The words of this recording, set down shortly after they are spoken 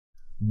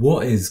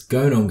What is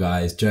going on,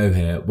 guys? Joe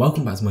here.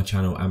 Welcome back to my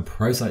channel and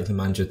Pro Cycling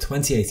Manager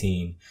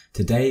 2018.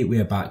 Today we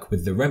are back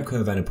with the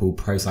Remco Evenepoel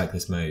Pro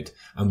Cyclist mode,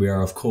 and we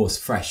are of course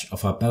fresh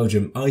off our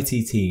Belgium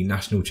ITT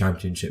National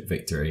Championship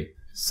victory.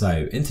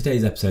 So in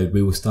today's episode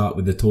we will start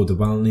with the Tour de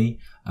Wallonie.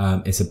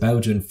 It's a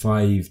Belgian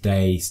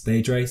 5-day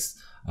stage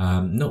race,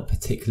 not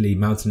particularly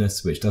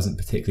mountainous, which doesn't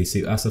particularly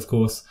suit us of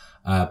course.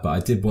 But I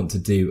did want to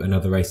do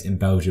another race in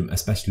Belgium,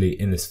 especially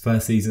in this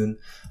first season.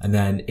 And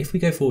then if we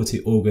go forward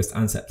to August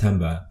and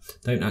September,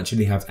 don't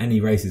actually have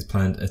any races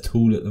planned at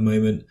all at the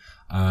moment.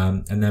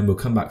 And then we'll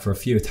come back for a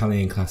few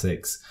Italian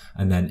classics,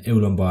 and then Il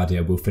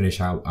Lombardia will finish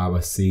out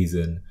our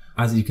season.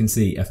 As you can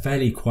see, a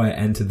fairly quiet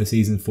end to the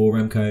season for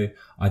Remco.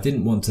 I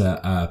didn't want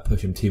to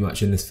push him too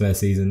much in this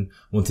first season.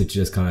 Wanted to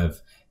just kind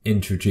of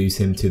introduce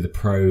him to the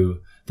pro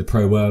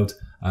world.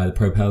 The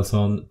pro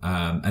peloton,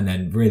 and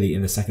then really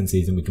in the second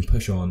season we can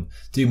push on,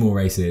 do more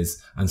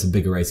races and some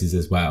bigger races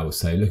as well.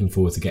 So looking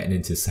forward to getting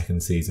into the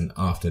second season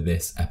after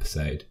this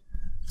episode.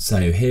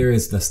 So here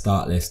is the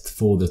start list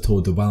for the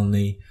Tour de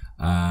Wallonie.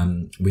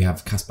 We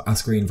have Kasper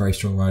Asgreen, very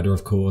strong rider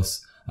of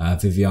course.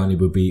 Viviani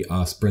will be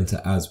our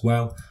sprinter as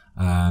well.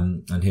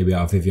 And here we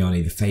are,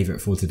 Viviani, the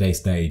favourite for today's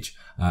stage.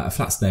 A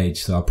flat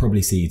stage, so I'll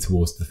probably see you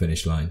towards the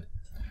finish line.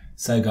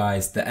 So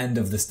guys, the end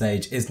of the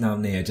stage is now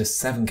near,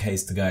 just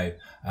 7Ks to go.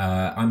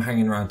 I'm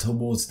hanging around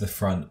towards the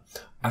front.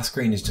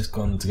 Asgreen has just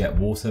gone to get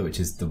water, which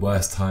is the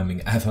worst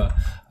timing ever.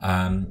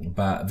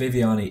 But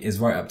Viviani is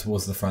right up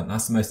towards the front.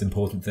 That's the most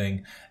important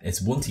thing.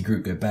 It's Wanty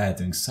Group Gobert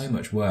doing so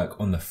much work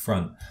on the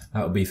front.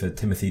 That would be for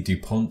Timothy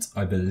Dupont,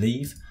 I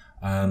believe.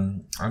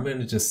 I'm going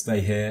to just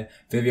stay here.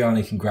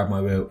 Viviani can grab my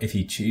wheel if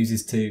he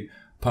chooses to.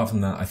 Apart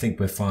from that, I think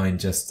we're fine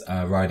just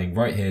riding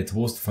right here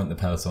towards the front of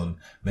the peloton,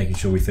 making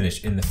sure we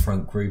finish in the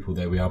front group,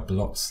 although we are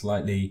blocked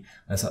slightly.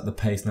 Let's up the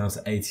pace now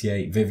to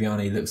 88.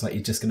 Viviani looks like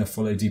he's just going to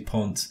follow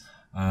Dupont.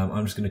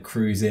 I'm just going to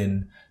cruise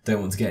in. Don't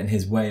want to get in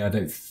his way, I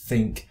don't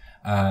think.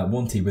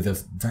 Wanty with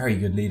a very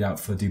good lead out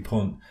for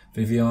Dupont.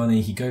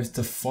 Viviani, he goes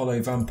to follow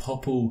Van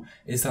Poppel.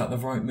 Is that the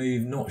right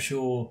move? Not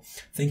sure.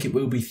 I think it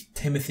will be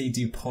Timothy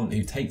Dupont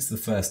who takes the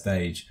first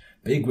stage.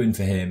 Big win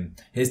for him.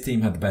 His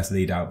team had the best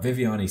lead out.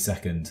 Viviani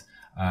second.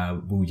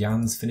 Will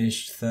Jans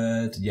finish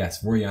third?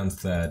 Yes, Roy Jans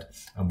third,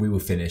 and we will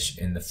finish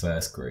in the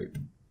first group.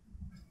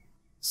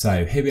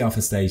 So here we are for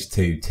stage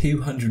 2,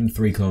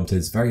 203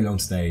 kilometers, very long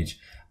stage,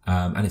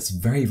 and it's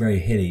very, very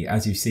hilly.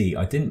 As you see,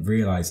 I didn't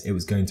realize it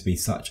was going to be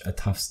such a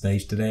tough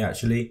stage today,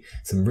 actually.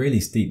 Some really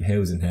steep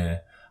hills in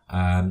here,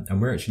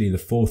 and we're actually the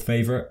 4th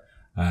favourite.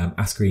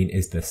 Asgreen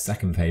is the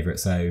 2nd favourite,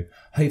 so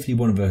hopefully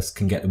one of us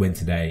can get the win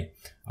today.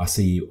 I'll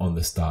see you on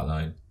the start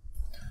line.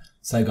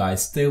 So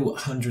guys, still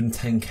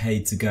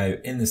 110k to go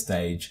in the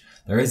stage.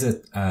 There is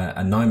a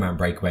 9-man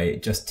breakaway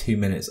just 2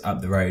 minutes up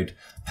the road.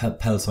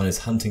 Peloton is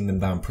hunting them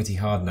down pretty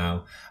hard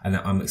now, and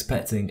I'm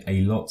expecting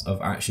a lot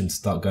of action to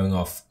start going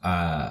off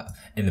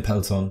in the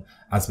peloton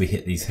as we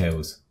hit these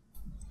hills.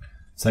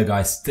 So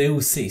guys, still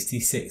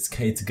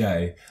 66k to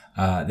go.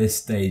 This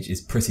stage is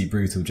pretty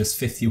brutal. Just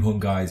 51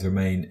 guys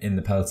remain in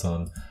the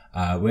peloton.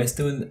 We're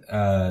still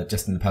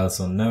just in the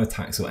peloton, no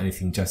attacks or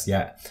anything just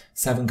yet.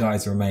 7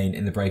 guys remain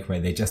in the breakaway.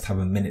 They just have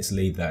a minute's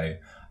lead though.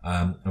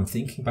 I'm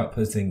thinking about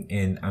putting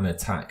in an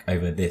attack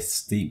over this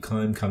steep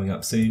climb coming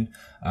up soon,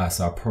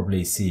 so I'll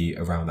probably see you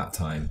around that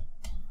time.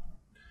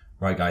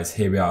 Right guys,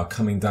 here we are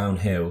coming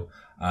downhill.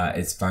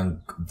 It's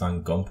Van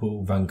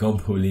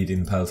Gompel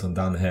leading the peloton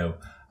down the hill.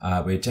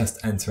 We're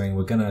just entering.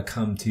 We're going to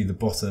come to the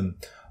bottom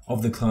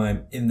of the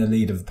climb in the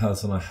lead of the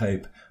peloton, I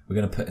hope. We're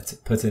going to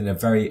put in a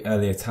very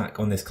early attack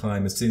on this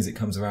climb as soon as it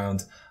comes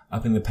around.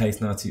 Upping the pace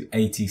now to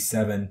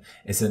 87.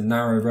 It's a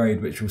narrow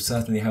road, which will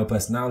certainly help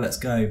us. Now let's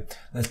go.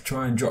 Let's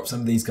try and drop some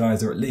of these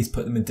guys, or at least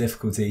put them in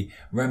difficulty.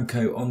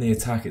 Remco on the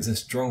attack. It's a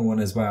strong one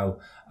as well.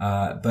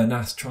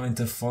 Bernas trying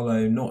to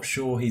follow. Not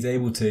sure he's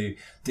able to.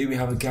 Do we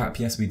have a gap?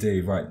 Yes, we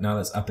do. Right, now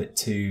let's up it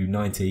to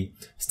 90.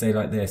 Stay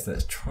like this.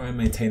 Let's try and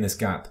maintain this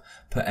gap.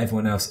 Put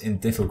everyone else in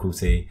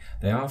difficulty.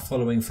 They are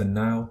following for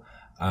now.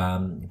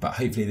 But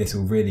hopefully this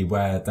will really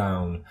wear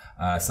down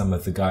some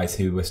of the guys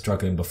who were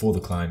struggling before the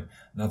climb.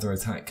 Another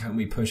attack, can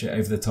we push it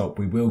over the top?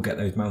 We will get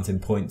those mountain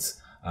points,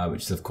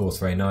 which is of course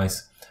very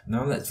nice.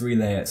 Now let's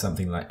relay at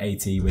something like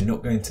 80. We're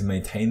not going to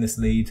maintain this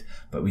lead,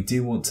 but we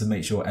do want to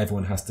make sure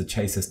everyone has to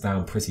chase us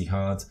down pretty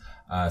hard.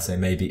 So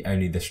maybe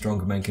only the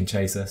stronger men can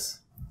chase us.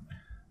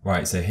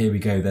 Right, so here we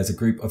go. There's a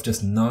group of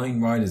just 9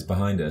 riders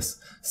behind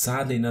us.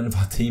 Sadly, none of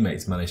our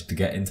teammates managed to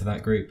get into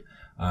that group.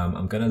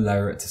 I'm going to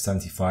lower it to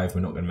 75.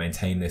 We're not going to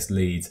maintain this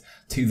lead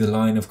to the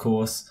line, of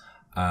course.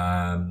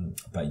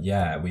 But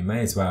yeah, we may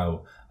as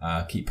well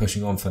keep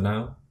pushing on for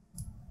now.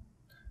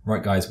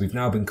 Right, guys, we've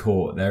now been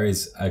caught. There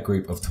is a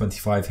group of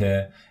 25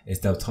 here. Is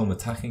Del Tom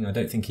attacking? I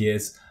don't think he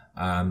is.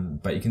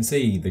 But you can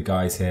see the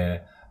guys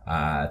here.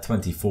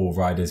 24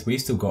 riders. We've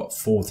still got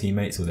 4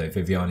 teammates, although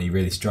Viviani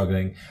really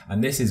struggling.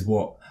 And this is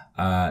what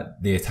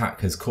the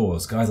attack has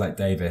caused. Guys like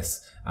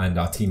Davis and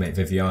our teammate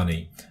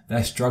Viviani,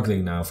 they're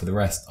struggling now for the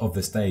rest of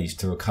the stage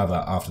to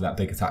recover after that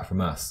big attack from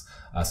us.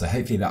 So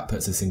hopefully that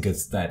puts us in good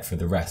stead for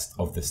the rest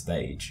of the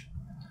stage.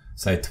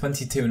 So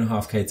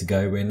 22.5k to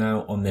go. We're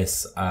now on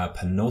this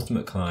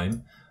penultimate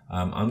climb.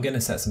 I'm going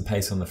to set some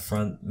pace on the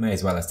front, may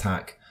as well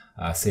attack,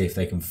 see if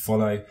they can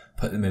follow,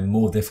 put them in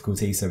more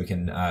difficulty so we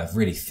can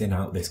really thin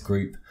out this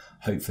group,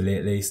 hopefully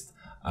at least.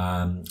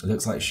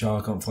 Looks like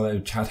Shah can't follow,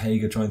 Chad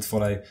Hager trying to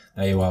follow.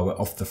 There you are, we're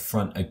off the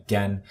front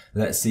again.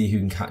 Let's see who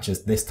can catch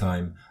us this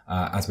time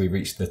as we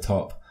reach the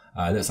top.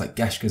 Looks like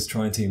Geshka's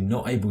trying to,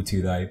 not able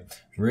to though.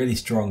 Really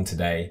strong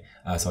today,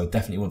 so I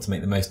definitely want to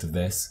make the most of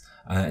this.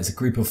 It's a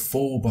group of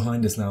 4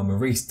 behind us now.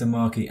 Maurice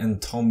Demarchi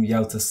and Tom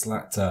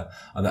Jelter-Slagter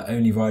are the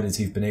only riders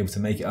who've been able to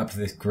make it up to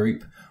this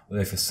group,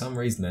 although for some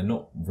reason they're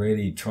not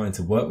really trying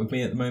to work with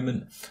me at the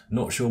moment.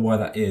 Not sure why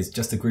that is.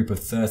 Just a group of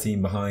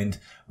 13 behind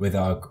with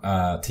our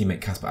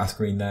teammate Casper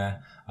Asgreen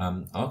there.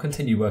 I'll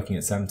continue working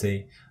at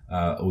 70,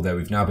 although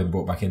we've now been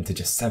brought back into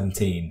just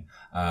 17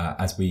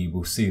 as we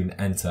will soon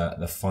enter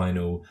the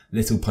final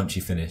little punchy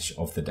finish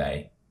of the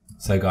day.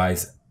 So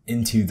guys,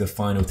 into the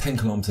final 10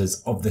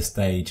 kilometers of the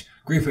stage.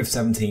 Group of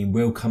 17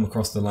 will come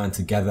across the line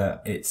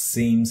together, it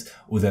seems,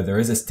 although there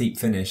is a steep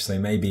finish, so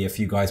maybe a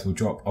few guys will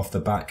drop off the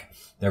back.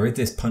 There is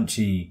this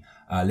punchy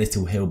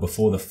little hill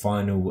before the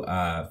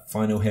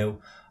final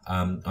hill.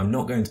 I'm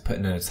not going to put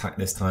in an attack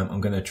this time.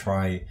 I'm going to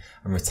try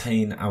and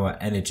retain our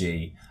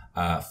energy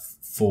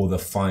for the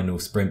final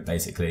sprint,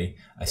 basically,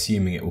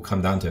 assuming it will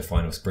come down to a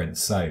final sprint.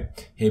 So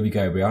here we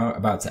go. We are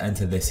about to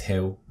enter this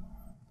hill.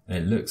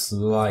 It looks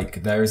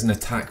like there is an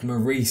attack.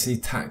 Maurice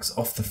attacks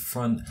off the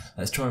front.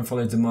 Let's try and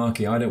follow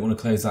Demarchi. I don't want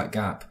to close that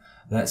gap.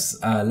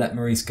 Let's let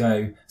Maurice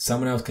go.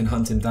 Someone else can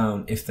hunt him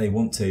down if they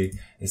want to.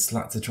 Is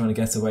Slagter trying to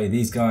get away?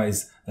 These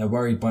guys, they're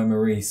worried by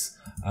Maurice.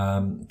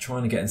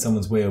 Trying to get in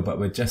someone's wheel, but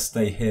we'll just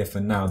stay here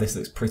for now. This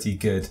looks pretty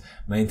good.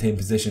 Maintain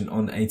position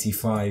on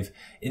 85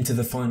 into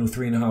the final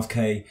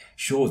 3.5k.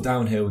 Short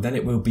downhill, then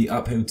it will be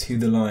uphill to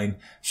the line.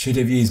 Should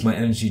have used my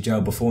energy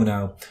gel before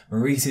now.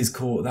 Maurice is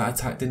caught. That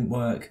attack didn't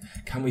work.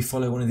 Can we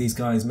follow one of these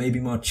guys? Maybe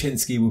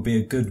Marcinski will be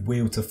a good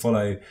wheel to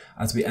follow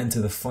as we enter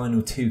the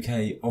final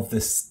 2k of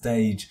this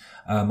stage.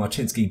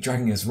 Marcinski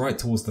dragging us right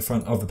towards the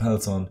front of the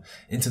peloton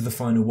into the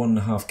final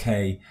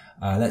 1.5k.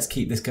 Let's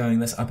keep this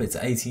going. Let's up it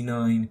to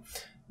 89.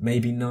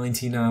 Maybe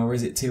 90 now, or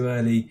is it too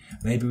early?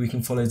 Maybe we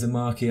can follow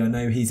Demarchi. I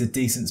know he's a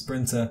decent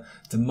sprinter.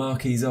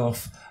 Demarchi's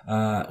off,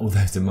 although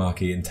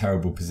Demarchi in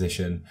terrible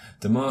position.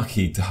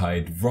 Demarchi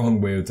died,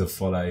 wrong wheel to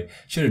follow.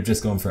 Should have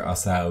just gone for it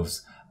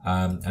ourselves.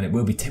 And it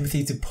will be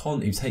Timothy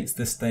Dupont who takes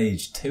the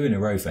stage, 2 in a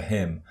row for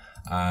him.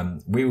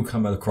 We will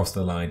come across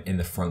the line in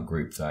the front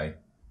group though.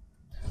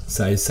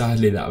 So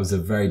sadly that was a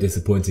very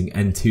disappointing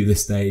end to the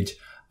stage.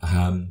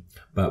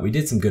 But we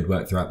did some good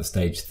work throughout the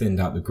stage, thinned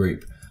out the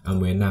group, and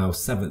we're now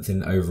 7th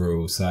in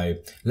overall. So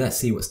let's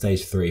see what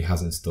stage 3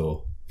 has in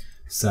store.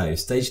 So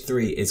stage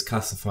 3 is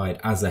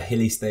classified as a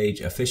hilly stage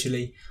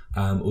officially,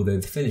 although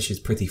the finish is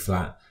pretty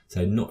flat,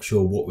 so not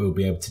sure what we'll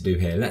be able to do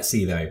here. Let's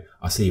see though.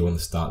 I'll see you on the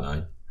start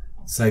line.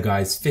 So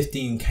guys,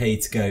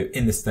 15k to go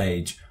in the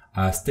stage,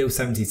 still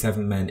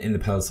 77 men in the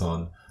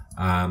peloton.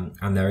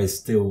 And there is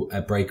still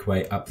a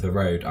breakaway up the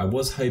road. I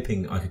was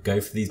hoping I could go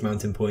for these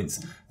mountain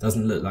points.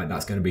 Doesn't look like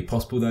that's going to be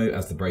possible though,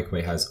 as the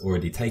breakaway has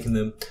already taken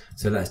them.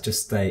 So let's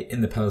just stay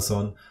in the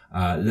peloton.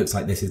 Looks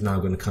like this is now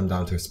going to come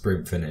down to a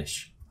sprint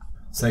finish.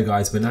 So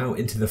guys, we're now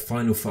into the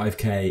final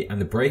 5k and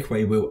the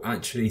breakaway will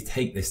actually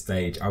take this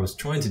stage. I was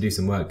trying to do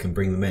some work and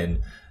bring them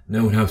in.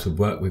 No one else would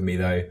work with me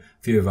though. A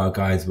few of our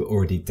guys were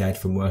already dead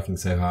from working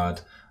so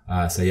hard.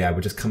 So yeah,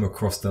 we'll just come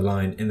across the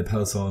line in the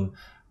peloton.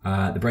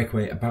 The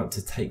breakaway about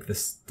to take the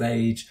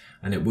stage,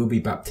 and it will be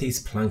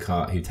Baptiste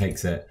Plancart who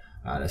takes it.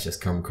 Let's just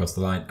come across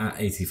the line at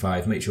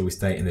 85, make sure we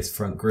stay in this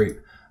front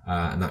group,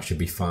 and that should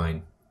be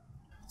fine.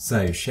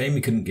 So, shame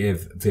we couldn't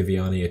give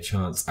Viviani a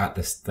chance at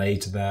the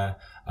stage there,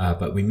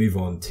 but we move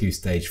on to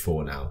stage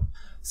 4 now.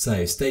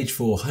 So, stage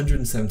 4,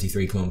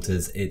 173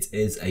 kilometers, it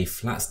is a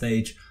flat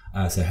stage,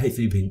 so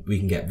hopefully we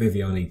can get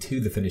Viviani to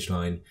the finish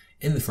line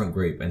in the front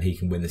group and he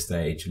can win the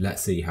stage.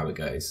 Let's see how it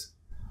goes.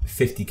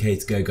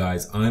 50k to go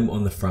guys. I'm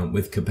on the front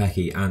with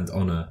Kopecky and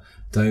Honor.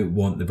 Don't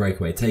want the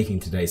breakaway taking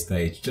today's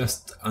stage.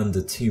 Just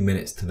under 2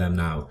 minutes to them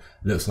now.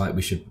 Looks like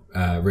we should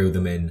reel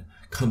them in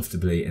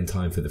comfortably in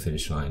time for the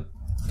finish line.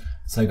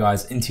 So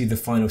guys, into the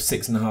final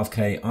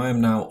 6.5k, I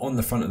am now on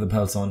the front of the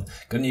peloton.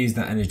 Going to use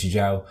that energy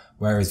gel,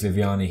 whereas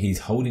Viviani, he's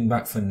holding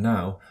back for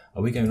now.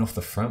 Are we going off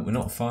the front? We're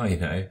not far, you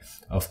know,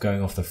 off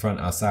going off the front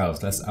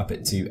ourselves. Let's up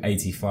it to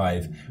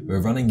 85.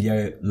 We're running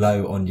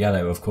low on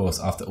yellow, of course,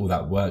 after all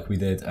that work we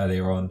did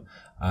earlier on.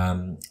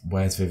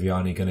 Where's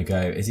Viviani going to go?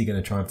 Is he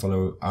going to try and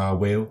follow our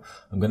wheel?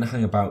 I'm going to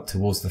hang about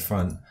towards the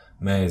front.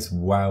 May as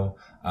well,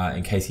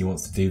 in case he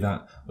wants to do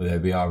that. Although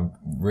we are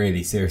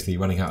really seriously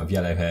running out of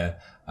yellow here.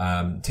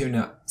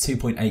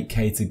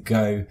 2.8k to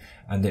go,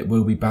 and it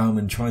will be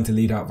Baumann trying to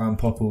lead out Van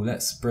Poppel.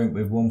 Let's sprint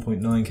with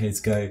 1.9k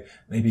to go.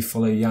 Maybe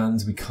follow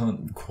Jans. We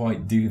can't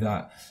quite do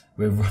that.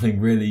 We're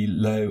running really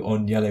low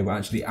on yellow. We're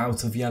actually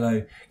out of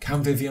yellow.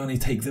 Can Viviani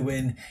take the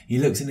win? He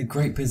looks in a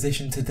great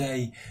position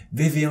today.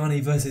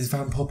 Viviani versus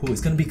Van Poppel.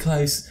 It's going to be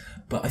close,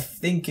 but I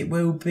think it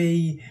will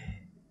be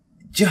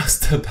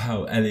just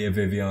about Elia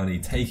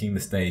Viviani taking the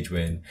stage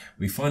win.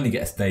 We finally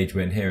get a stage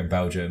win here in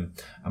Belgium.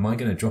 Am I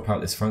going to drop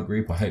out this front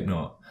group? I hope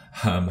not.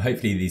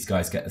 Hopefully these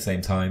guys get the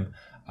same time.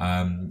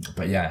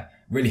 But yeah,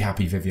 really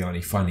happy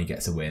Viviani finally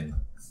gets a win.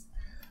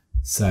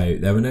 So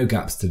there were no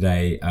gaps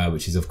today,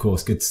 which is of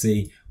course good to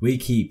see. We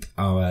keep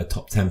our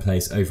top 10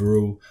 place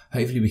overall.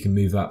 Hopefully we can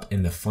move up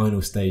in the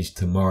final stage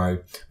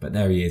tomorrow. But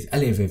there he is,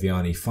 Elia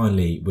Viviani,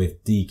 finally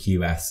with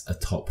DQS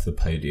atop the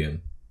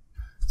podium.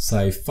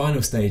 So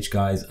final stage,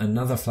 guys,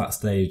 another flat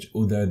stage,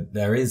 although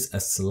there is a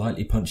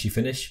slightly punchy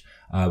finish,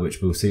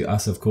 which will suit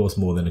us, of course,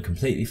 more than a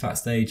completely flat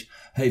stage.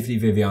 Hopefully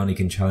Viviani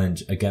can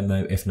challenge again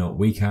though, if not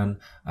we can.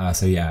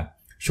 So yeah,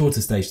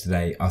 shorter stage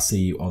today. I'll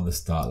see you on the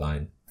start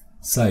line.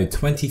 So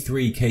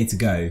 23k to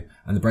go,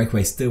 and the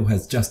breakaway still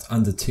has just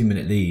under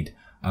 2-minute lead.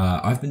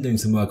 I've been doing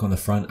some work on the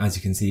front, as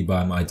you can see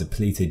by my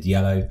depleted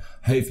yellow.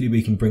 Hopefully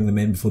we can bring them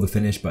in before the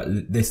finish, but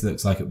this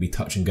looks like it'll be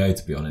touch and go,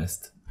 to be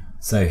honest.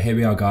 So here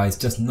we are, guys,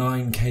 just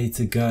 9k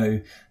to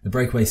go. The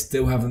breakaway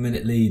still have a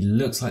minute lead.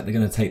 Looks like they're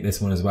going to take this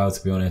one as well,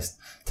 to be honest.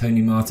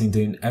 Tony Martin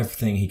doing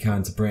everything he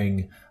can to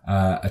bring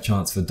a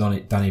chance for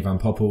Danny Van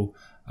Poppel.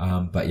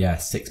 But yeah,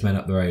 6 men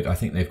up the road. I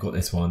think they've got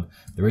this one.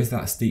 There is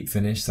that steep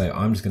finish, so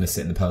I'm just going to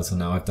sit in the peloton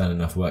now. I've done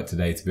enough work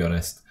today, to be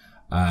honest.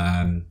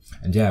 And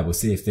yeah, we'll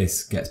see if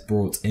this gets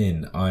brought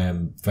in. I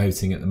am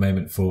voting at the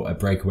moment for a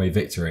breakaway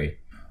victory.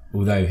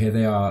 Although here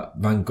they are,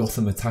 Van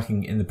Gotham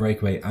attacking in the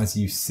breakaway, as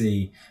you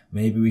see.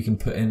 Maybe we can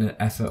put in an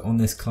effort on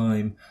this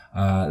climb.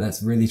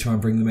 Let's really try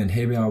and bring them in.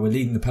 Here we are, we're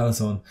leading the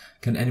peloton.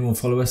 Can anyone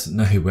follow us?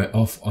 No, we're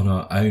off on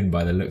our own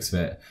by the looks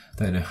of it.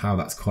 Don't know how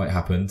that's quite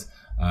happened.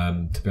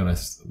 To be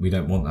honest, we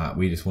don't want that.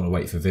 We just want to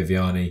wait for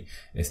Viviani.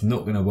 It's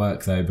not going to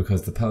work though,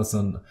 because the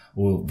peloton,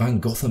 or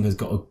Van Gotham has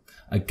got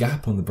a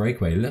gap on the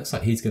breakaway. It looks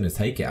like he's going to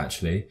take it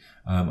actually.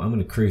 I'm going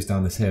to cruise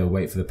down this hill,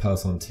 wait for the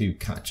peloton to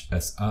catch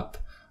us up.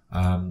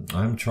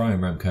 I'm trying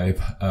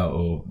Remco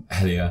or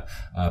Elia,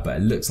 but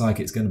it looks like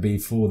it's going to be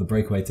for the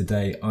breakaway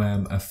today. I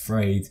am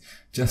afraid.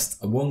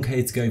 Just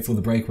 1k to go for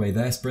the breakaway.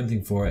 They're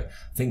sprinting for it.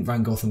 I think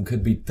Van Gotham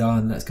could be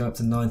done. Let's go up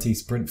to 90,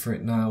 sprint for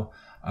it now.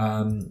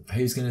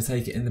 Who's going to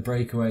take it in the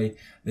breakaway?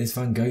 This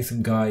Van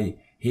Gotham guy,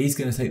 he's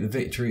going to take the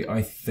victory,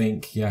 I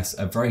think. Yes,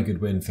 a very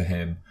good win for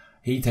him.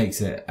 He takes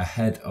it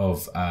ahead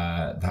of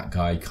that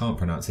guy, can't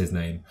pronounce his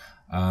name.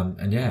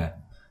 And yeah,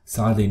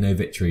 sadly no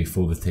victory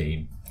for the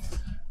team.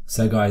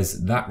 So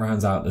guys, that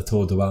rounds out the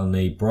Tour de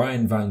Wallonie.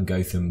 Brian Van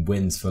Gotham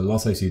wins for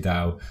Lotto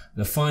Soudal.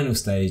 The final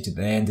stage,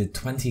 they ended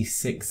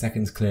 26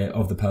 seconds clear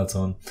of the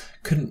peloton.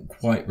 Couldn't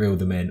quite reel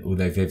them in,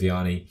 although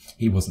Viviani,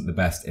 he wasn't the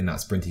best in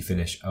that sprinty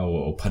finish,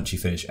 or punchy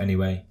finish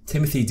anyway.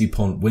 Timothy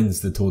Dupont wins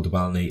the Tour de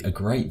Wallonie, a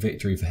great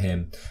victory for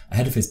him,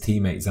 ahead of his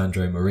teammate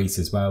Xandro Maurice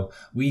as well.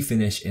 We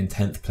finish in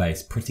 10th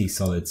place, pretty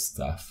solid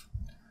stuff.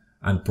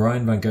 And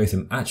Brian Van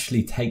Gotham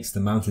actually takes the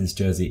Mountains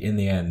jersey in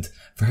the end,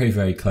 very,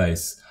 very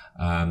close.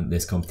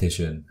 This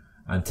competition,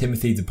 and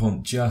Timothy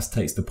Dupont just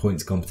takes the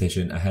points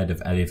competition ahead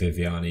of Elia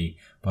Viviani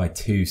by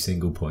 2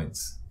 single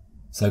points.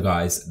 So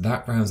guys,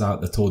 that rounds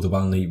out the Tour de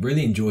Wallonie.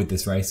 Really enjoyed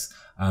this race.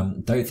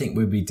 Don't think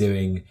we'll be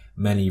doing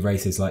many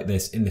races like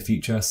this in the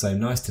future, so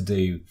nice to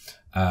do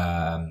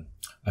a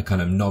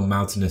kind of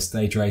non-mountainous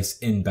stage race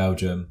in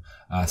Belgium.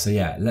 So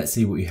yeah, let's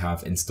see what we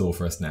have in store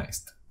for us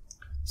next.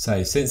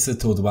 So since the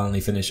Tour de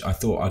Wallonie finish, I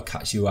thought I'd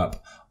catch you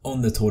up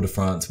on the Tour de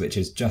France, which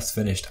has just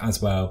finished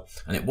as well.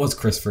 And it was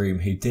Chris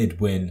Froome who did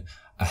win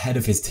ahead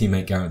of his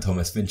teammate Geraint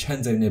Thomas.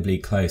 Vincenzo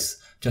Nibali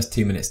close, just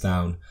 2 minutes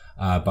down.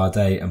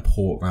 Bardet and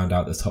Port round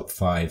out the top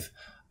 5.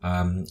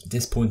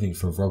 Disappointing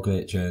for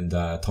Roglic and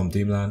Tom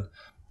Dumoulin.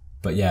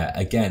 But yeah,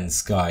 again,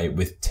 Sky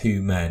with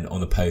 2 men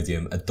on the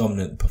podium, a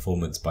dominant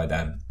performance by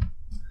them.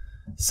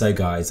 So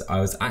guys,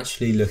 I was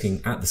actually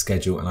looking at the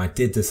schedule and I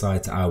did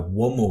decide to add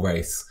one more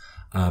race,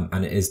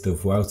 and it is the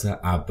Vuelta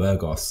a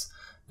Burgos.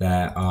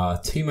 There are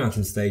 2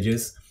 mountain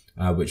stages,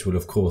 which will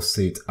of course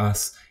suit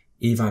us.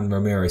 Ivan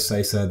Ramiro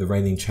Sosa, the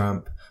reigning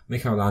champ.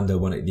 Mikel Landa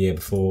won it the year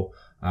before.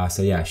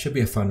 So yeah, should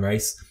be a fun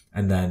race.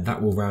 And then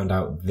that will round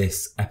out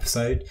this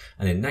episode.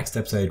 And in next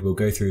episode, we'll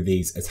go through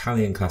these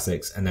Italian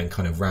classics and then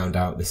kind of round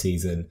out the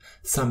season,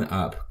 sum it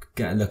up,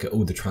 get a look at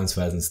all the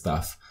transfers and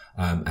stuff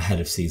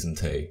ahead of season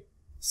 2.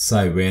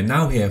 So we are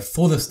now here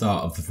for the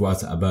start of the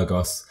Vuelta a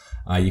Burgos.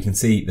 You can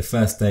see the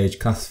first stage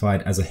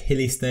classified as a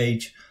hilly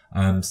stage.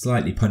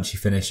 Slightly punchy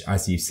finish,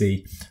 as you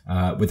see.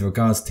 With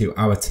regards to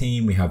our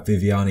team, we have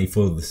Viviani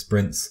for the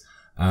sprints,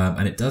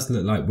 and it does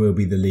look like we'll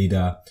be the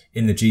leader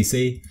in the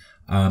GC,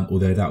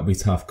 although that will be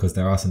tough because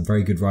there are some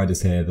very good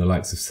riders here, the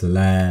likes of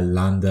Soler,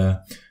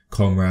 Landa,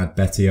 Conrad,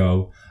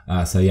 Bettiol.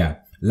 So yeah,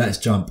 let's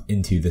jump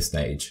into the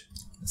stage.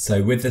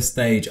 So with the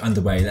stage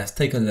underway, let's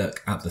take a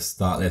look at the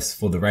start list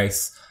for the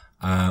race.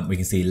 We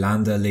can see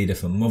Landa, leader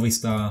for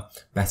Movistar,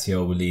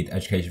 Bettiol will lead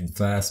Education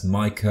First,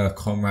 Majka,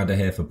 Conrad are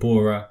here for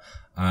Bora.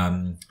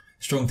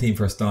 Strong team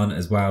for Astana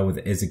as well,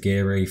 with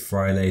Izagiri,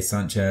 Fraile,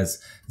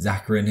 Sanchez,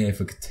 Zakarin here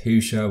for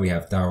Katusha. We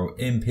have Daryl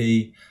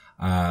Impey,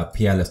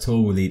 Pierre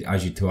Latour will lead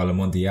Agitoile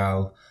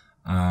Mondial.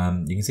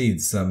 You can see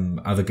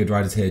some other good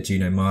riders here.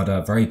 Gino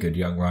Mada, very good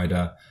young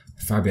rider.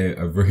 Fabio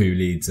Aru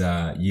leads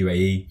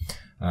UAE.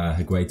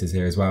 Higuita's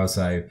here as well,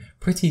 so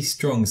pretty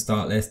strong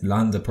start list.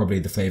 Landa probably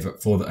the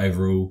favourite for the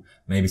overall.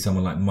 Maybe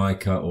someone like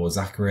Majka or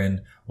Zakarin,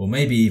 or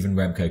maybe even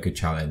Remco could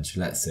challenge.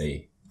 Let's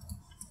see.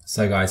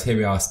 So guys, here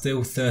we are,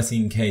 still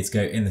 13k to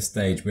go in the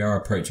stage. We are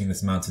approaching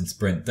this mountain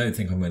sprint. Don't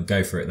think I'm going to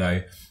go for it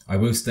though. I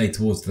will stay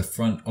towards the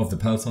front of the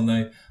peloton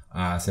though.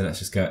 So let's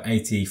just go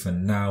 80 for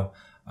now.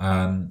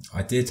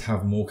 I did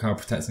have Morcal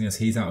protecting us.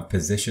 He's out of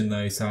position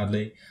though,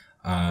 sadly.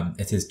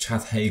 It is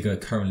Chad Hager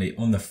currently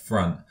on the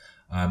front.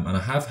 And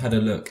I have had a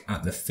look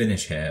at the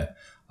finish here.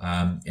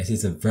 It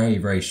is a very,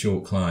 very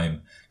short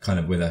climb, kind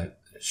of with a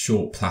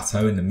short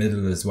plateau in the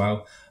middle as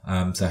well.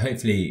 So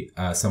hopefully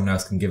someone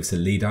else can give us a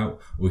lead out,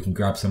 or we can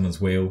grab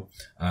someone's wheel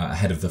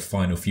ahead of the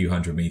final few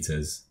hundred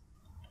meters.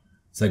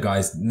 So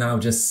guys, now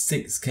just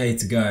 6k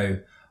to go.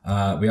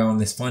 We are on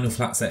this final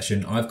flat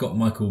section. I've got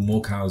Michael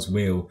Morcow's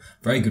wheel.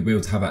 Very good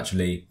wheel to have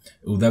actually.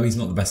 Although he's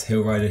not the best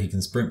hill rider, he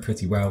can sprint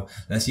pretty well.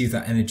 Let's use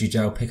that energy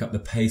gel, pick up the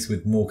pace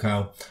with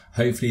Morcow.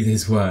 Hopefully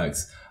this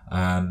works.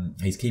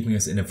 He's keeping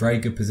us in a very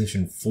good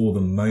position for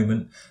the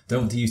moment. Don't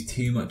want to use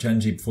too much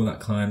energy before that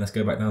climb. Let's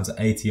go back down to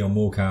 80 on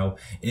Morcow.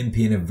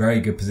 Impey in a very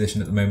good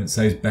position at the moment.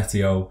 So is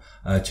Bettiol.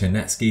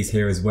 Chernetsky's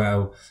here as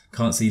well.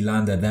 Can't see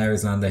Landa. There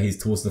is Landa.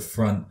 He's towards the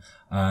front.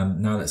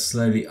 Now let's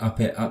slowly up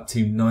it up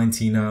to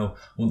 90 now.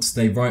 Want to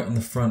stay right on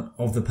the front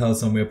of the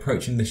peloton. We're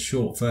approaching the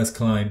short first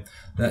climb.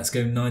 Let's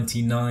go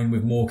 99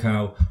 with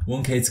Morcow.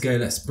 1k to go.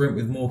 Let's sprint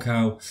with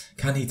Morcow.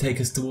 Can he take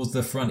us towards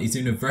the front? He's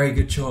doing a very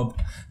good job.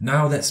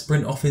 Now let's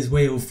sprint off his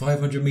wheel.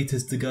 500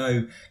 meters to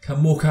go.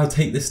 Can Morcow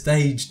take the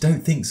stage?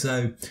 Don't think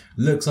so.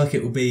 Looks like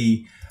it will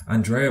be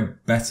Andrea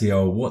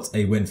Bettiol. What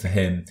a win for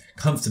him.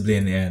 Comfortably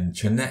in the end.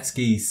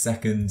 Chernetsky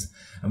second.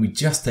 And we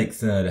just take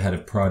third ahead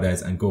of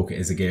Prades and Gorka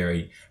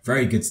Izagiri.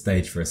 Very good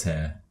stage for us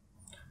here.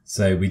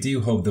 So we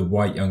do hold the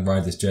white Young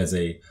Riders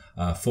jersey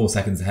 4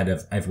 seconds ahead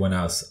of everyone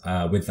else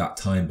with that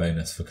time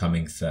bonus for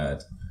coming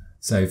third.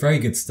 So very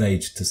good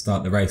stage to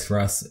start the race for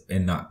us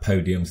in that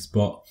podium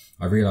spot.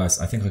 I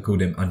realised I think I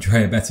called him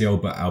Andrea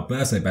Bettiol, but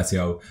Alberto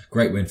Bettiol.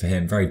 Great win for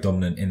him, very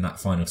dominant in that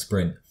final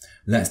sprint.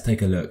 Let's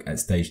take a look at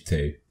stage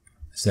 2.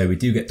 So we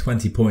do get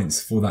 20 points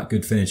for that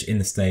good finish in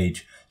the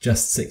stage.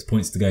 Just 6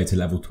 points to go to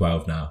level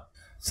 12 now.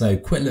 So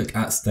quick look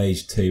at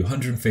stage 2,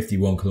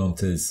 151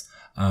 kilometers.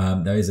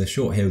 There is a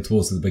short hill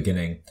towards the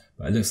beginning,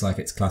 but it looks like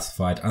it's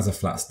classified as a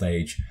flat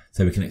stage.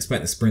 So we can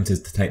expect the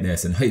sprinters to take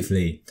this, and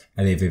hopefully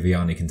Elia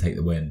Viviani can take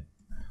the win.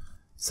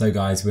 So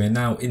guys, we're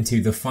now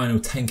into the final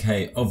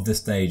 10k of the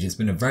stage. It's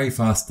been a very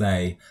fast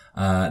day.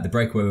 The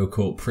breakaway were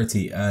caught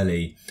pretty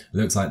early.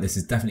 Looks like this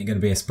is definitely going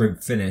to be a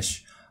sprint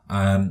finish.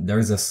 There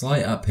is a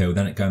slight uphill,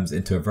 then it comes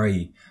into a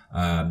very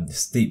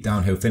steep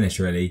downhill finish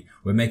really.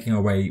 We're making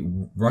our way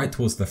right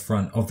towards the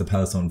front of the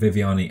peloton.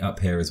 Viviani up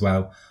here as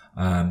well.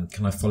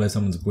 Can I follow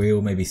someone's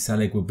wheel? Maybe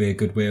Selig would be a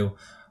good wheel.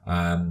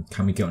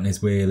 Can we get on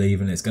his wheel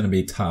even? It's going to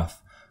be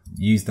tough.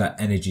 Use that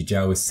energy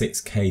gel with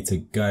 6k to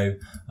go.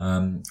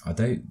 I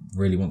don't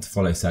really want to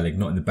follow Selig,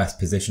 not in the best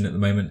position at the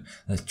moment.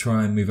 Let's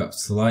try and move up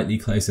slightly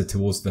closer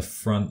towards the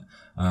front.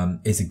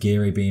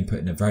 Izagiri being put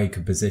in a very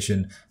good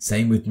position.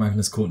 Same with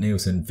Magnus Cort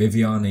Nielsen.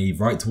 Viviani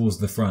right towards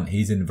the front.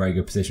 He's in a very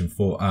good position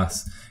for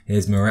us.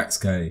 Here's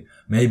Moretsko.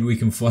 Maybe we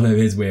can follow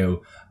his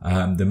wheel.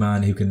 The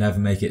man who can never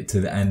make it to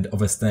the end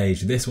of a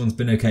stage. This one's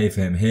been okay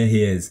for him. Here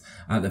he is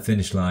at the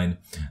finish line.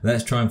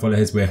 Let's try and follow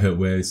his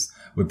wheel.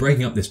 We're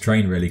breaking up this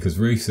train really because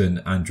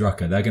Rusin and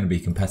Drucker, they're going to be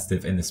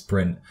competitive in the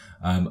sprint,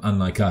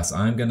 unlike us.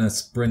 I'm going to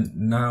sprint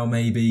now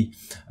maybe.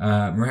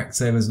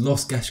 Moretsko has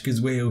lost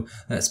Geschke's wheel.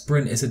 Let's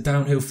sprint. It's a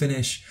downhill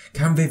finish.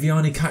 Can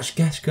Viviani catch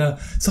Geschke?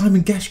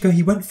 Simon Geschke,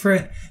 he went for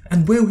it.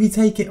 And will he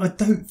take it? I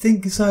don't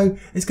think so.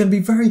 It's going to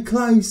be very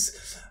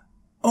close.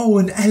 Oh,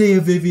 and Elia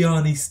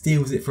Viviani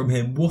steals it from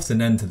him. What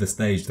an end to the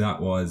stage that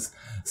was.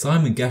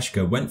 Simon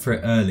Geschke went for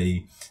it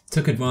early,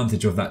 took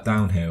advantage of that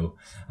downhill,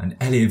 and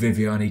Elia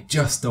Viviani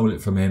just stole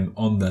it from him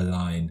on the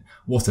line.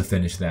 What a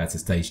finish there to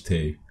stage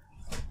 2.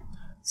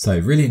 So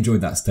really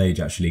enjoyed that stage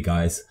actually,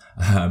 guys.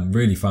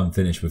 Really fun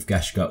finish with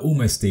Geschke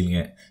almost stealing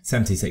it.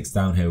 76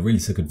 downhill, really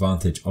took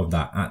advantage of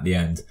that at the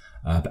end.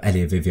 But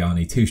Elia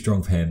Viviani too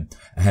strong for him,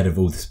 ahead of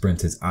all the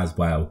sprinters as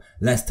well.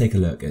 Let's take a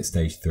look at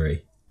stage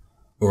 3.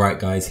 Alright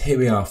guys, here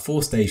we are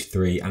for stage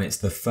 3, and it's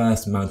the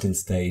first mountain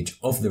stage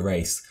of the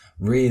race.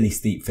 Really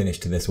steep finish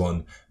to this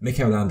one.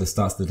 Mikel Landa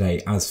starts the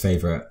day as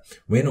favourite.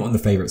 We're not on the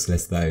favourites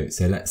list though,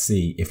 so let's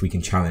see if we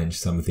can challenge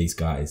some of these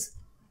guys.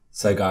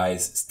 So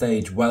guys,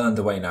 stage well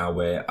underway now.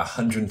 We're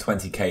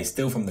 120k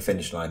still from the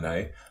finish line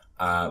though.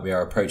 We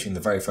are approaching the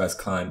very first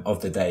climb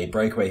of the day.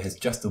 Breakaway has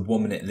just a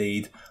 1 minute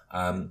lead.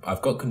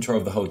 I've got control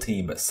of the whole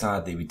team, but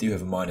sadly we do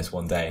have a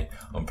 -1 day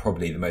on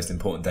probably the most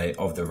important day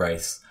of the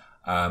race.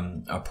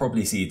 I'll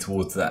probably see you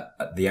towards that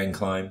at the end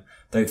climb.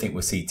 Don't think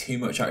we'll see too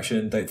much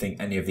action. Don't think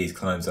any of these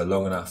climbs are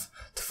long enough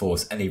to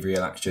force any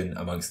real action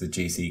amongst the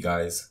GC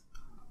guys.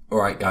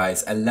 Alright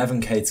guys,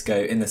 11k to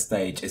go in the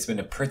stage. It's been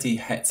a pretty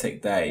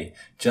hectic day.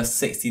 Just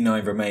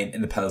 69 remain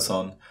in the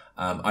peloton.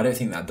 I don't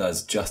think that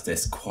does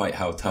justice quite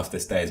how tough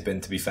this day has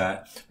been, to be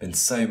fair. Been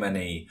so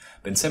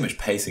much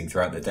pacing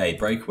throughout the day.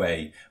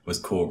 Breakaway was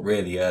caught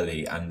really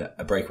early and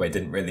a breakaway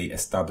didn't really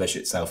establish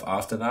itself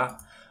after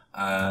that.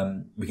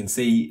 We can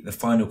see the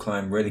final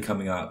climb really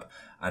coming up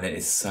and it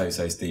is so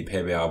steep.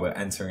 Here we are, we're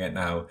entering it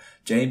now.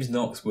 James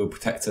Knox will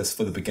protect us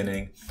for the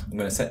beginning. I'm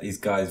going to set these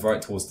guys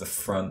right towards the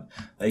front.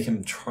 They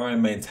can try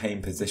and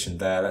maintain position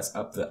there. Let's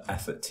up the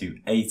effort to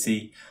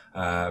 80.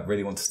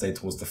 Really want to stay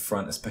towards the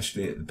front,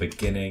 especially at the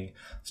beginning.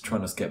 Let's try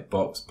not to get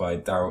boxed by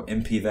Daryl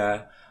Impey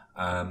there.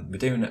 We're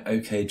doing an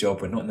okay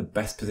job. We're not in the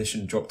best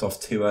position, dropped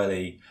off too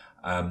early.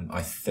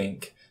 I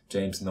think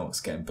James Knox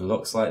getting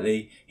blocked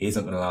slightly. He's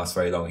not going to last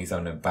very long. He's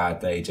having a bad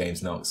day,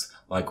 James Knox,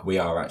 like we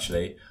are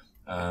actually.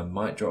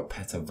 Might drop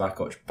Petr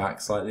Vakoc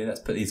back slightly. Let's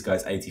put these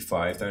guys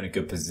 85. They're in a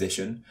good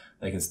position.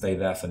 They can stay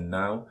there for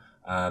now.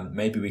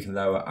 Maybe we can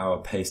lower our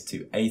pace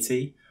to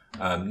 80.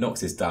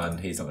 Knox is done.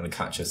 He's not going to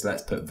catch us.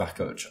 Let's put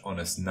Vakoc on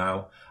us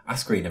now.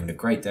 Zakarin having a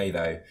great day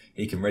though.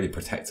 He can really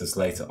protect us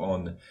later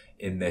on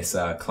in this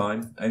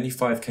climb. Only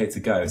 5k to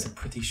go. It's a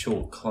pretty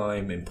short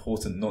climb.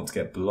 Important not to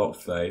get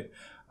blocked though.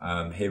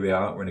 Here we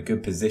are, we're in a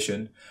good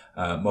position.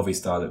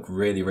 Movistar look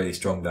really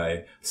strong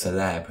though.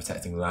 Soler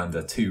protecting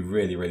Landa, two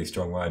really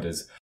strong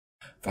riders.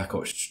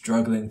 Vakoc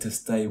struggling to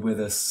stay with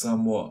us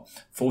somewhat.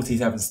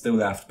 47 still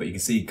left, but you can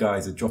see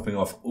guys are dropping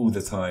off all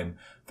the time.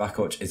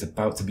 Vakoc is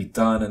about to be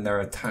done and there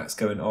are attacks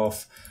going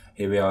off.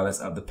 Here we are,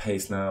 let's up the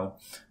pace now.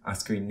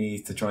 Zakarin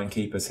needs to try and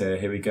keep us here.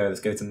 Here we go, let's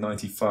go to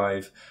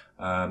 95.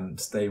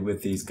 Stay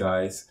with these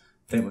guys.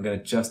 I think we're going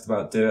to just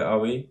about do it, are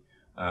we?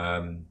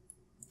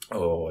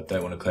 Oh, I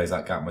don't want to close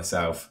that gap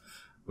myself.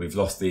 We've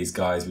lost these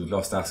guys. We've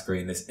lost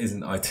Zakarin. This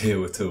isn't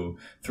ideal at all.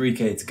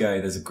 3k to go.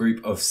 There's a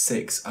group of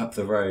 6 up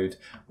the road.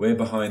 We're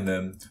behind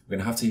them. We're going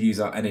to have to use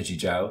our energy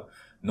gel.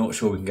 Not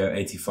sure we can go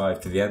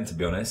 85 to the end, to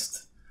be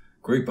honest.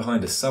 Group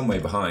behind us, some way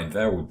behind.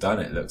 They're all done,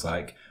 it looks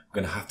like.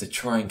 We're going to have to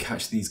try and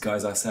catch these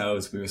guys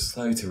ourselves. We were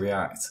slow to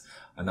react,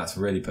 and that's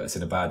really put us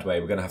in a bad way.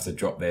 We're going to have to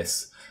drop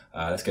this.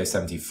 Let's go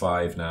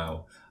 75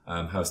 now.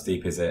 How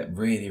steep is it?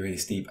 Really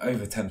steep.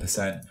 Over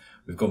 10%.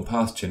 We've gone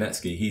past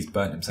Janetsky. He's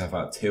burnt himself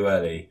out too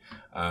early.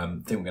 I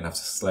think we're going to have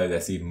to slow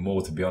this even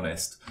more, to be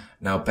honest.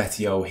 Now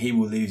Bettiol, he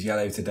will lose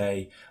yellow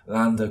today.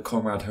 Landa,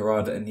 Conrad,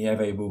 Harada and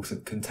Nieve will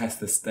contest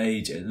the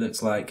stage. It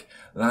looks like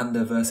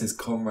Landa versus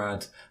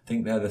Conrad. I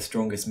think they're the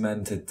strongest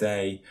men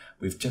today.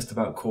 We've just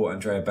about caught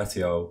Andrea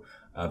Bettiol,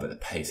 but the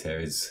pace here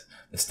is...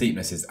 The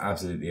steepness is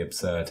absolutely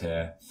absurd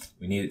here.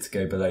 We need it to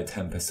go below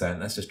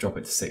 10%. Let's just drop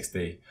it to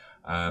 60.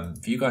 For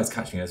you guys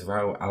catching us,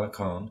 Raul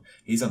Alacon,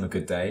 he's on a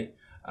good day.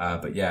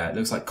 But yeah, it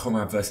looks like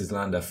Conrad versus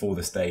Landa for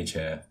the stage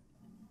here.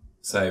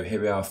 So here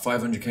we are,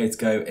 500k to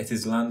go. It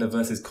is Landa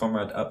versus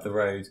Conrad up the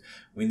road.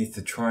 We need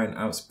to try and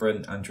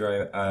outsprint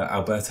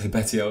Alberto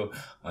Bettiol.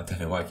 I don't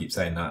know why I keep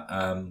saying that.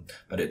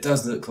 But it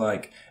does look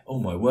like, oh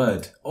my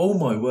word,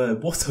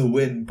 what a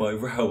win by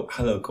Raul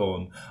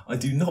Alacon. I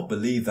do not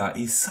believe that.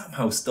 He's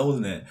somehow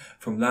stolen it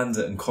from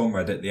Landa and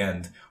Conrad at the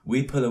end.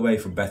 We pull away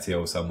from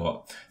Bettiol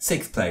somewhat.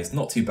 6th place,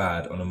 not too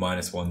bad on a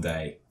 -1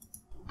 day.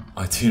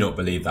 I do not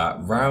believe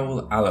that.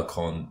 Raul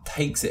Alacon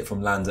takes it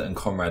from Landa and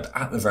Conrad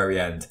at the very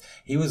end.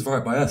 He was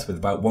right by us with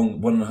about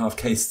 1.5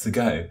 Ks to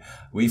go.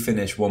 We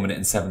finished 1 minute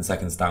and 7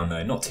 seconds down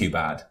though. Not too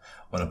bad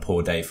on a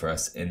poor day for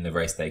us in the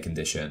race day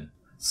condition.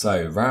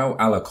 So Raul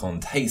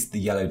Alacon takes the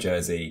yellow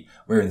jersey.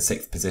 We're in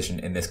 6th position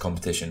in this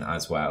competition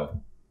as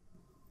well.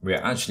 We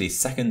are actually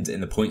 2nd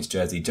in the points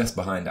jersey just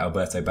behind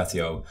Alberto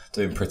Bettiol,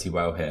 doing pretty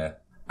well here.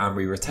 And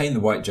we retain the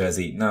white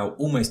jersey, now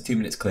almost 2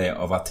 minutes clear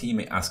of our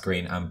teammate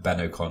Zakarin and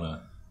Ben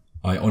O'Connor.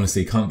 I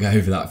honestly can't get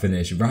over that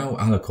finish. Raul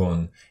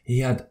Alacon,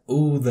 he had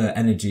all the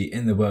energy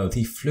in the world.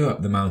 He flew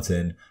up the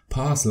mountain,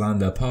 past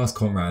Landa, past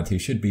Conrad, who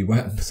should be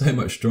so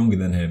much stronger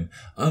than him.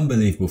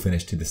 Unbelievable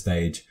finish to the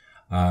stage.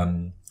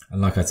 And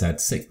like I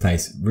said, 6th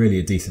place, really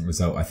a decent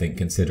result, I think,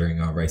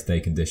 considering our race day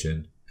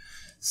condition.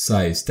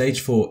 So stage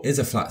 4 is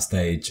a flat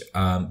stage,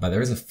 but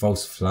there is a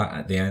false flat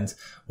at the end.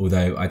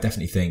 Although I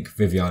definitely think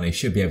Viviani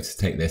should be able to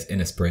take this in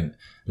a sprint.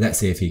 Let's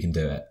see if he can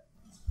do it.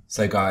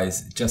 So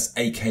guys, just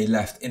 8k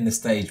left in the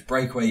stage.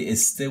 Breakaway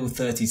is still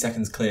 30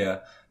 seconds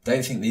clear.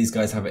 Don't think these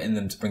guys have it in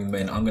them to bring them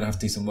in. I'm going to have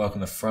to do some work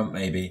on the front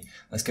maybe.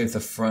 Let's go to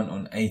the front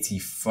on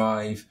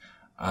 85.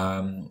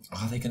 Are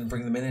they going to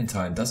bring them in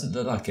time? Doesn't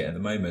look like it at the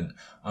moment.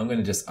 I'm going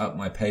to just up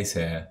my pace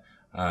here.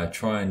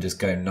 Try and just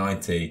go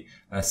 90.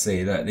 Let's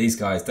see. Look, these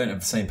guys don't have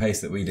the same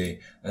pace that we do.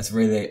 Let's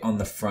relay on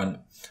the front.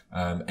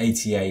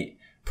 88.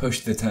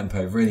 Push the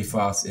tempo really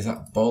fast. Is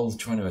that Bold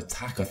trying to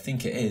attack? I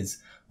think it is.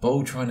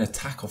 Bold trying to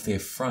attack off the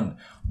front.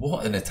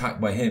 What an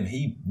attack by him.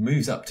 He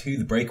moves up to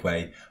the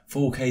breakaway.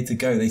 4k to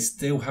go. They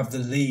still have the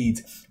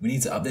lead. We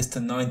need to up this to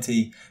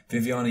 90.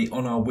 Viviani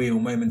on our wheel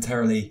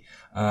momentarily.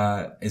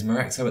 Is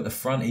Marexo at the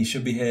front? He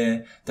should be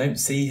here. Don't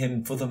see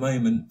him for the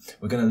moment.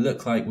 We're going to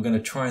look like we're going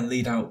to try and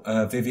lead out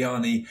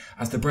Viviani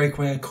as the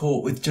breakaway are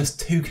caught with just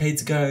 2k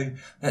to go.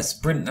 Let's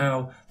sprint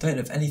now. Don't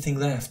have anything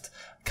left.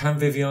 Can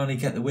Viviani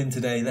get the win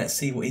today? Let's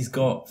see what he's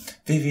got.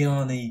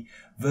 Viviani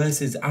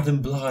versus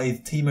Adam Blythe,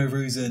 Timo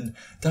Ruzen.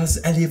 Does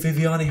Elia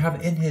Viviani have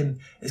it in him?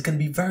 It's going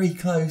to be very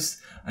close.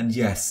 And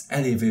yes,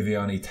 Elia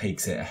Viviani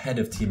takes it ahead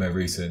of Timo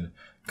Ruzen.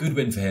 Good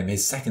win for him,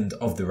 his second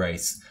of the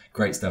race.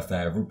 Great stuff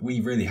there.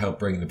 We really helped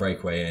bring the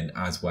breakaway in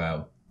as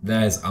well.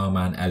 There's our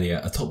man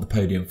Elia atop the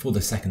podium for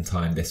the second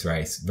time this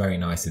race. Very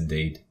nice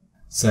indeed.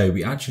 So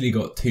we actually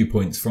got 2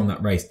 points from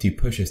that race to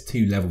push us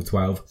to level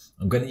 12.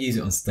 I'm going to use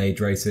it on stage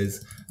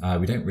races.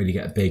 We don't really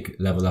get a big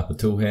level up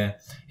at all here.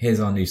 Here's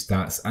our new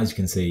stats. As you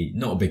can see,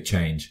 not a big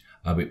change,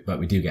 but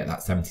we do get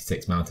that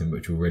 76 mountain,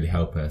 which will really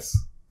help us.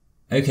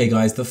 Okay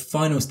guys, the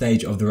final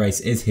stage of the race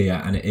is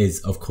here, and it is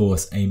of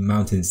course a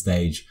mountain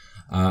stage.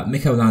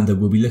 Mikel Landa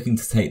will be looking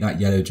to take that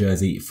yellow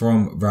jersey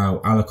from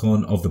Raul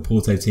Alacon of the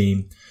Porto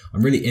team.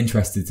 I'm really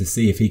interested to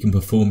see if he can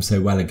perform so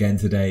well again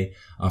today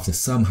after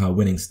somehow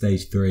winning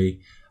stage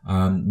 3.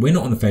 We're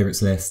not on the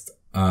favourites list,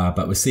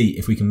 but we'll see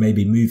if we can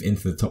maybe move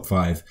into the top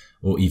 5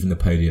 or even the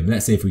podium.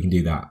 Let's see if we can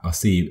do that. I'll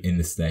see you in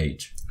the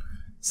stage.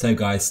 So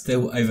guys,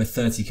 still over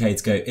 30k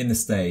to go in the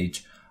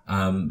stage.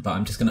 But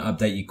I'm just going to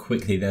update you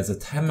quickly. There's a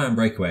 10-man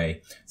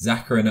breakaway.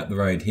 Zakarin up the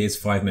road. He is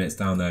 5 minutes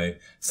down though.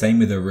 Same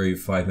with Aru,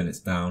 5 minutes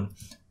down.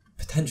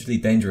 Potentially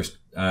dangerous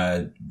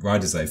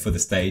riders though for the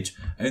stage.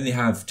 Only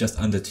have just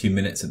under 2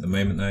 minutes at the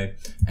moment though.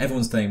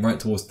 Everyone's staying right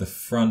towards the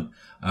front.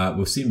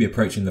 We'll soon be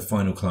approaching the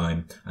final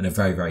climb and a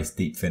very, very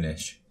steep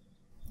finish.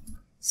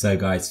 So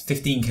guys,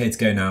 15k to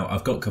go now.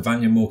 I've got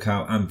Cavagna,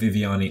 Morcal and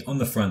Viviani on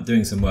the front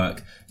doing some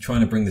work, trying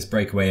to bring this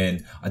breakaway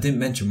in. I didn't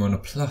mention we're on a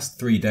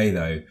 +3 day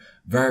though.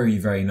 Very,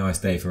 very nice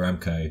day for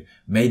Remco.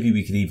 Maybe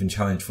we could even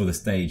challenge for the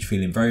stage,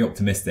 feeling very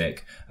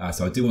optimistic.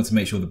 So I do want to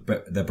make sure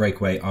the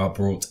breakaway are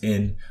brought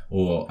in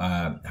or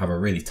have a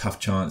really tough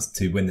chance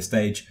to win the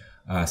stage.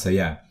 So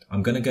yeah,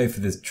 I'm going to go for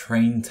this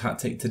train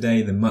tactic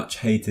today, the much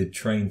hated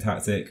train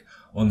tactic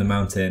on the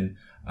mountain.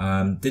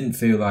 Didn't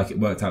feel like it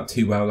worked out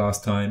too well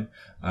last time.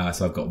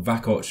 So I've got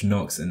Vakoc,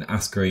 Knox and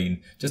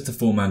Zakarin, just a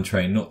 4-man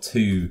train, not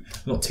too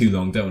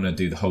long. Don't want to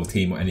do the whole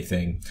team or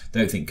anything.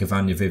 Don't think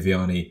Cavagna,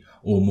 Viviani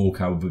or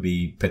Morcal would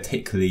be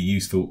particularly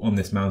useful on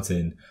this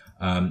mountain.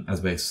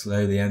 As we're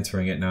slowly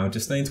entering it now,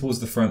 just staying towards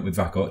the front with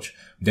Vakoc.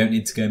 We don't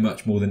need to go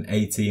much more than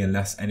 80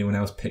 unless anyone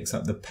else picks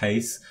up the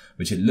pace,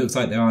 which it looks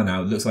like they are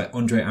now. It looks like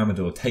Andre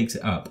Amador takes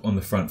it up on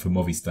the front for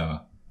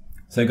Movistar.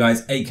 So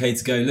guys, 8k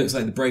to go. Looks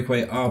like the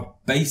breakaway are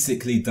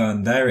basically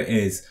done. There it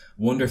is.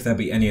 Wonder if there'll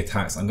be any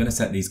attacks. I'm going to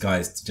set these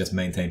guys to just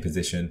maintain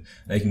position.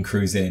 They can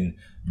cruise in.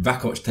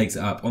 Vakoc takes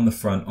it up on the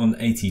front on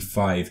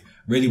 85.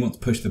 Really want to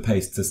push the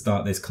pace to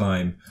start this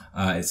climb.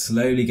 It's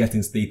slowly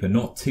getting steeper.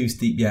 Not too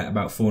steep yet,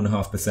 about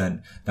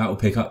 4.5%. That will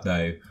pick up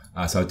though.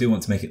 So I do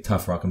want to make it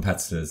tough for our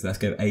competitors. Let's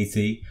go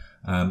 80.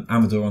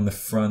 Amador on the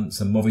front,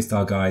 some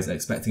Movistar guys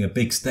expecting a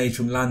big stage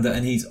from Landa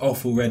and he's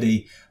off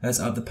already.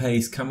 Let's up the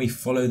pace. Can we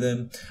follow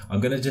them?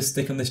 I'm going to just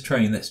stick on this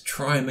train. Let's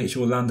try and make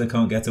sure Landa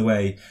can't get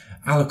away.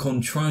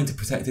 Alacon trying to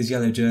protect his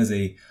yellow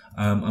jersey.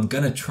 I'm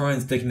going to try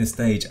and stick in this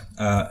stage,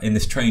 in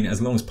this train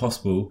as long as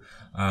possible.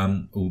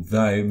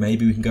 Although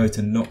maybe we can go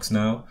to Knox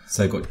now.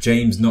 So got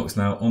James Knox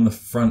now on the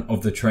front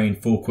of the train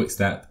for quick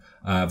step.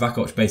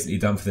 Vakoc basically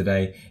done for the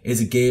day.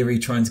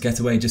 Izagiri trying to get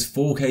away, just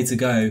 4k to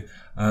go.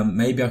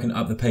 Maybe I can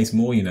up the pace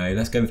more, you know.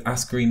 Let's go with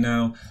Zakarin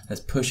now.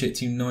 Let's push it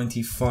to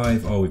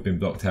 95. Oh, we've been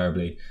blocked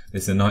terribly.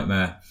 This is a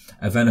nightmare.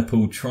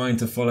 Evenepoel trying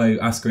to follow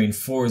Zakarin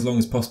for as long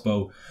as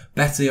possible.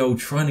 Bettiol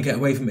trying to get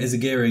away from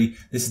Izagiri.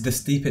 This is the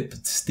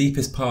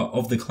steepest part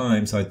of the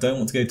climb, so I don't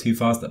want to go too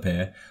fast up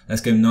here.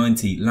 Let's go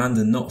 90.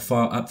 Landa not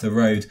far up the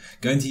road.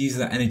 Going to use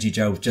that energy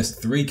gel with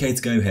just 3k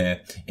to go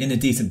here. In a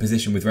decent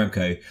position with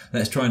Remco.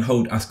 Let's try and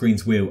hold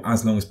Zakarin's wheel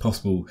as long as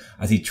possible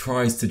as he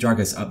tries to drag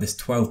us up this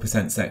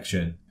 12%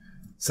 section.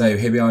 So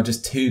here we are,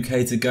 just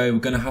 2k to go. We're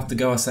going to have to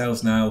go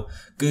ourselves now.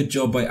 Good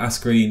job by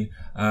Zakarin.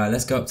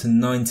 Let's go up to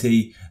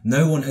 90.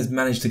 No one has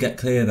managed to get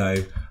clear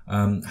though.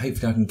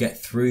 Hopefully I can get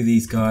through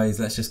these guys.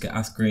 Let's just get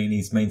Zakarin.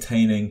 He's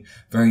maintaining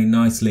very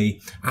nicely.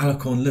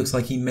 Alacon looks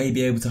like he may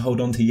be able to hold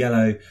on to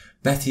yellow.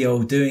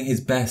 Bettiol doing his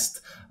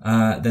best.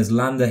 There's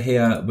Landa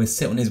here. We'll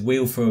sit on his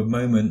wheel for a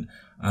moment.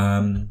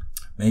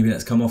 Maybe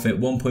let's come off it.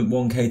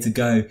 1.1k to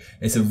go.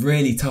 It's a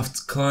really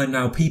tough climb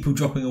now. People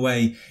dropping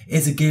away.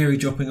 Izagiri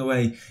dropping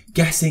away.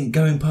 Guessing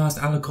going past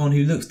Alacon,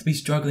 who looks to be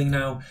struggling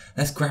now.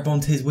 Let's grab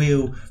onto his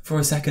wheel for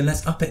a second.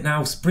 Let's up it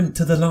now. Sprint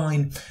to the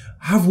line.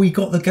 Have we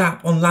got the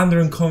gap on Landa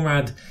and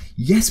Conrad?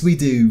 Yes, we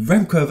do.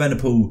 Remco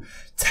Evenepoel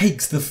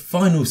takes the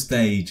final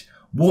stage.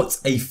 What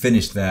a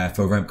finish there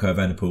for Remco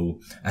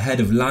Evenepoel. Ahead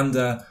of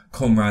Landa,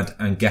 Conrad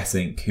and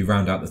Gesink, who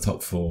round out the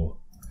top 4.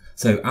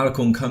 So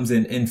Alacon comes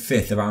in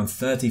 5th, around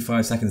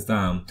 35 seconds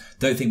down.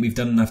 Don't think we've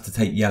done enough to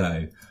take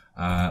yellow,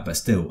 but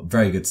still,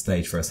 very good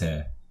stage for us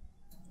here.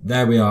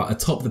 There we are,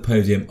 atop the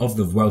podium of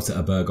the Vuelta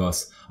a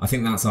Burgos. I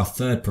think that's our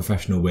 3rd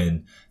professional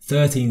win.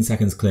 13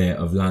 seconds clear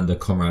of Landa,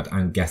 Conrad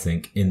and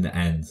Gesink in the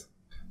end.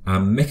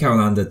 And Mikel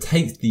Landa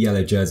takes the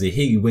yellow jersey.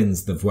 He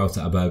wins the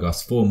Vuelta a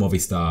Burgos for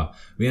Movistar.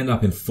 We end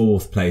up in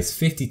 4th place,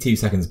 52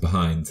 seconds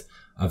behind.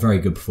 A very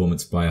good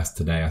performance by us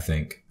today, I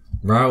think.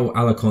 Raul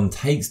Alacon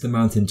takes the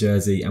mountain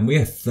jersey and we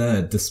are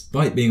third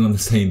despite being on the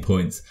same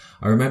points.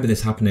 I remember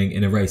this happening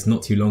in a race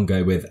not too long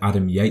ago with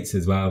Adam Yates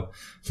as well.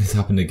 This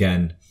happened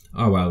again.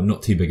 Oh well,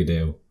 not too big a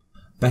deal.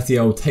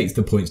 Bettiol takes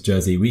the points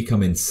jersey. We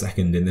come in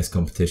second in this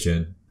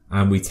competition.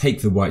 And we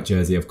take the white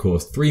jersey, of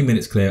course, 3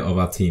 minutes clear of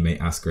our teammate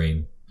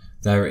Zakarin.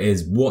 There it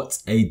is. What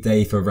a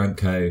day for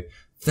Remco.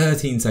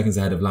 13 seconds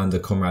ahead of Landa,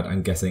 Conrad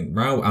and guessing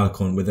Raul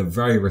Alacon with a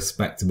very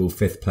respectable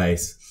 5th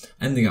place,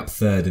 ending up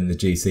 3rd in the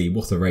GC.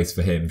 What a race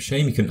for him.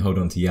 Shame he couldn't hold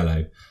on to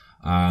yellow.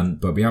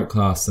 But we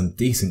outclassed some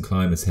decent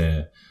climbers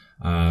here.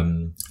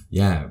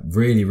 Yeah,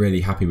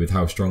 really happy with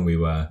how strong we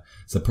were.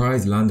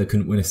 Surprised Landa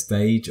couldn't win a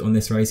stage on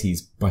this race.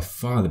 He's by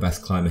far the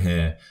best climber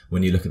here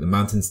when you look at the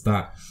mountain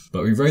stat.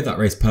 But we rode that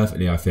race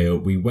perfectly, I feel.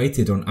 We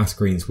waited on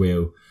Zakarin's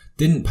wheel,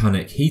 didn't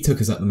panic. He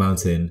took us up the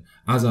mountain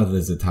as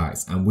others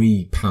attacked and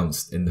we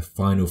pounced in the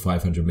final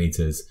 500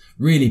 meters.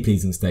 Really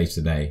pleasing stage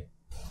today.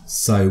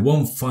 So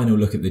one final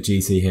look at the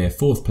GC here,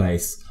 4th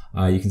place.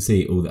 You can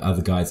see all the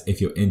other guys if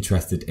you're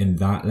interested in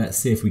that. Let's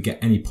see if we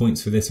get any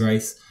points for this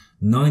race.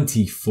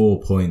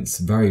 94 points,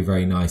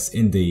 very nice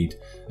indeed.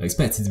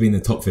 Expected to be in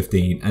the top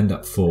 15, end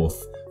up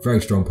 4th.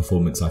 Very strong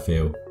performance, I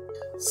feel.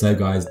 So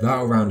guys,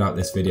 that'll round out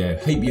this video.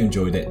 Hope you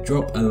enjoyed it.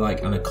 Drop a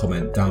like and a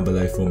comment down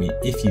below for me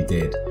if you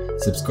did.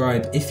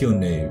 Subscribe if you're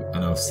new,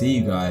 and I'll see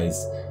you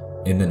guys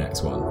in the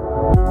next one.